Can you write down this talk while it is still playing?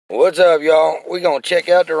What's up, y'all? We're gonna check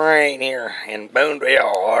out the rain here in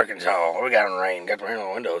Boonville, Arkansas. What we got on rain? Got the rain on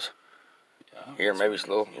the windows. Yeah, Here, maybe some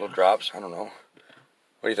little drops. I don't know.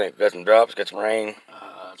 What do you think? Got some drops? Got some rain?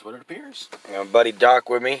 That's what it appears. I got my buddy Doc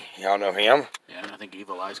with me. Y'all know him. Yeah, I think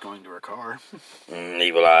Evil Eye's going to her car.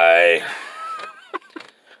 Evil Eye.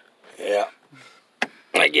 Yeah.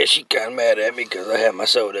 I guess she kind of mad at me because I have my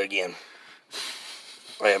soda again.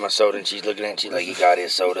 I have my soda and she's looking at it. She's like, he got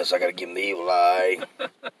his soda, so I got to give him the evil eye.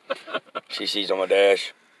 She sees on my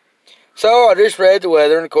dash. So I just read the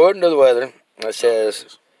weather, and according to the weather, it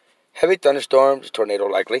says heavy thunderstorms, tornado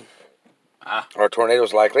likely. Or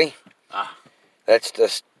tornadoes likely.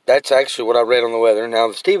 That's actually what I read on the weather. Now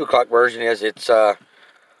the Steve o'clock version is it's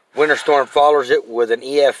winter storm follows it with an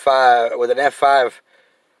F5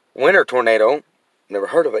 winter tornado. Never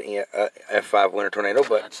heard of an F5 winter tornado,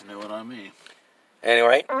 but that's a new one on me.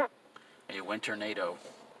 Anyway, a winter tornado.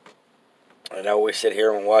 I know we sit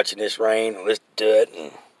here and watching this rain and listen to it,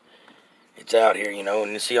 and it's out here, you know,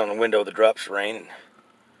 and you see on the window the drops of rain.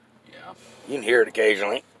 Yeah. You can hear it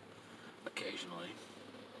occasionally. Occasionally.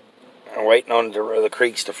 I'm waiting on the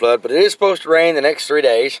creeks to flood, but it is supposed to rain the next 3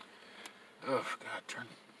 days. Oh,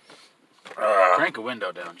 God, crank a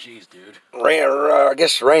window down. Jeez, dude. I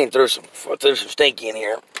guess the rain threw some stinky in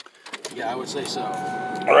here. Yeah, I would say so.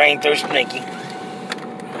 Rain threw some stinky.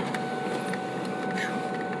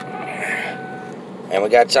 And we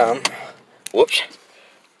got some. Whoops.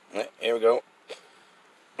 Here we go.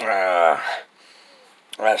 I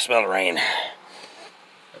smell the rain.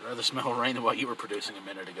 I'd rather smell rain than what you were producing a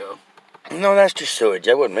minute ago. No, that's just sewage.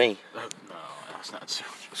 That wasn't me. No, that's not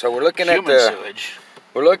sewage. So we're looking Human at the sewage.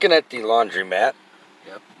 We're looking at the laundromat.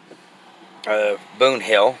 Yep. Boone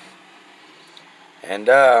Hill. And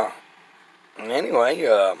anyway,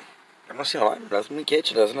 I don't see a light. Nothing in the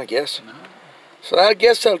kitchen, doesn't I guess? No. So I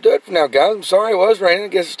guess that'll do it for now, guys. I'm sorry it was raining. I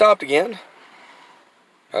guess it stopped again.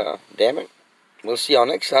 Damn it. We'll see y'all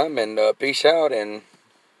next time, and peace out, and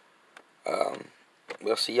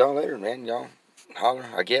we'll see y'all later, man. Y'all holler,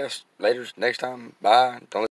 I guess. Later, next time. Bye. Don't